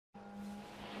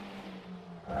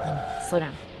Slow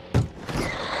down.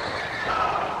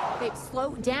 Babe,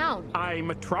 slow down.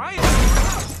 I'm trying.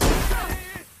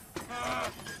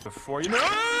 Before you know.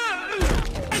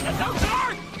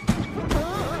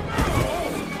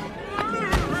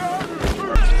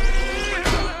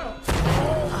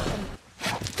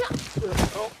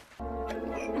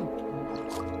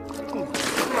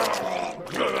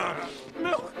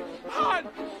 Milk hot.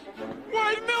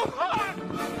 White milk hot.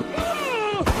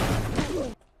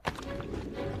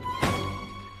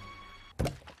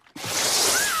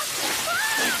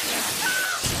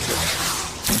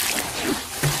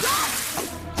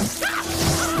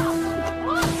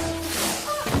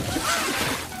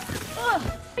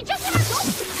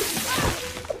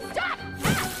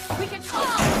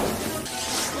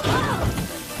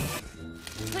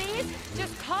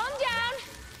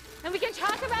 And we can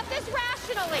talk about this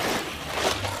rationally.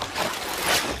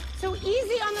 So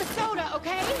easy on the soda,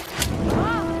 okay?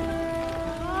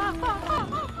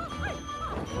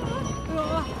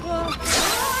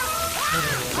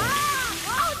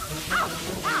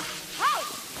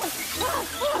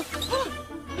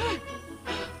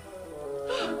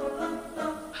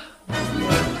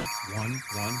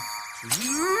 One,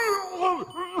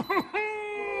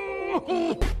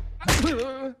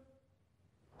 two.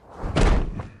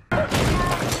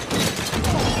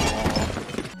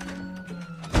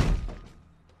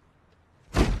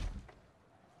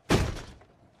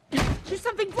 There's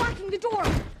something blocking the door.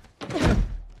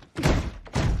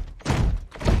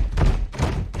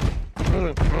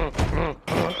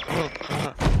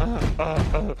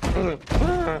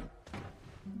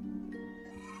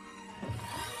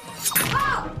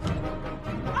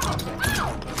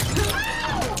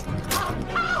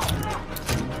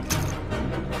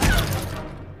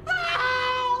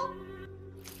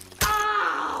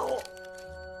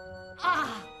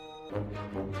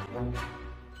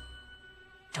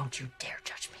 Don't you dare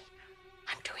judge me.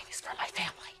 I'm doing this for my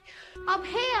family. Up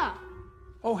here!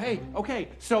 Oh, hey, okay.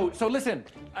 So listen.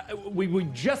 We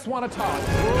just want to talk.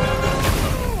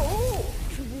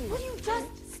 Will you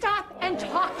just stop and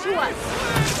talk to us?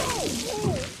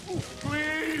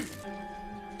 Please.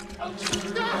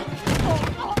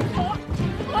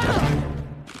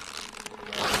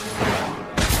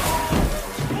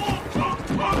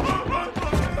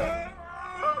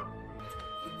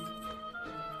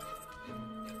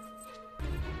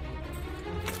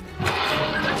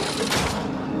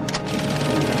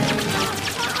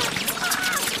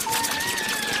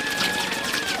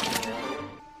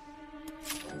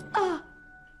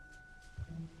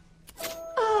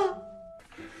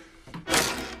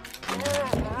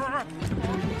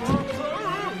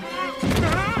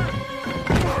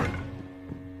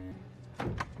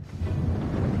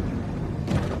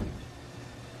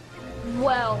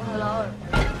 Well, hello.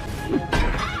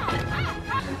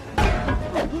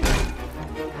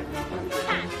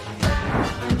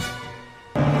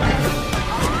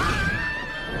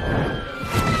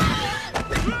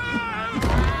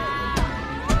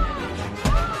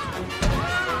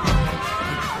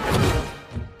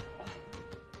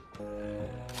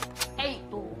 Hey,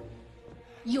 boo.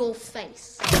 Your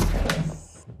face.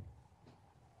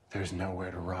 There's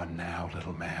nowhere to run now,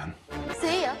 little man.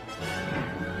 See ya.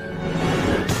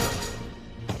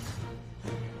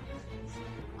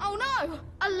 Oh no!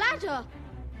 A ladder!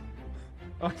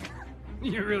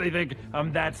 You really think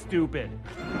I'm that stupid?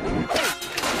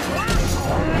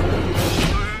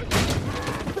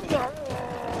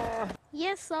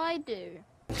 Yes, I do.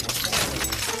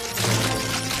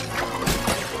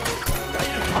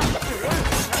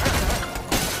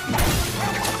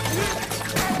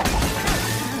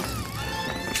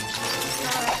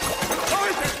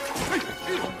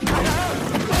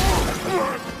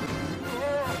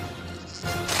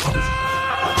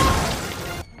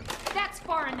 That's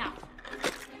far enough.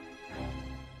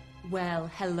 Well,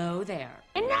 hello there.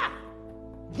 Enough!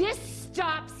 This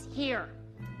stops here.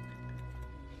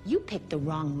 You picked the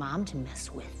wrong mom to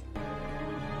mess with.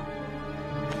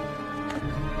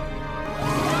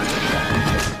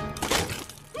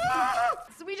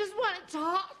 So we just want to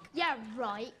talk? Yeah,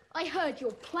 right. I heard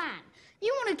your plan.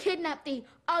 You want to kidnap the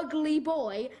ugly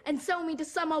boy and sell me to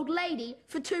some old lady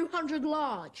for 200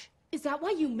 large. Is that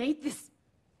why you made this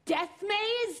death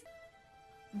maze?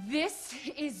 This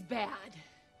is bad.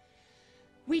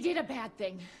 We did a bad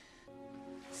thing.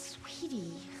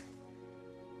 Sweetie,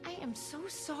 I am so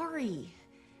sorry.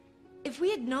 If we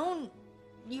had known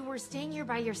you were staying here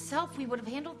by yourself, we would have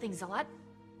handled things a lot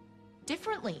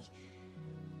differently.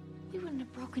 We wouldn't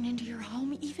have broken into your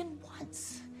home even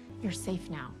once. You're safe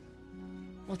now.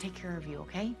 We'll take care of you,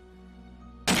 okay?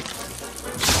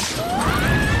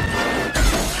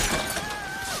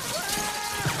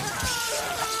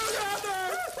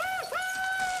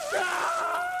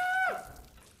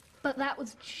 But that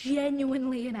was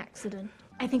genuinely an accident.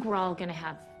 I think we're all gonna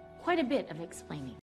have quite a bit of explaining.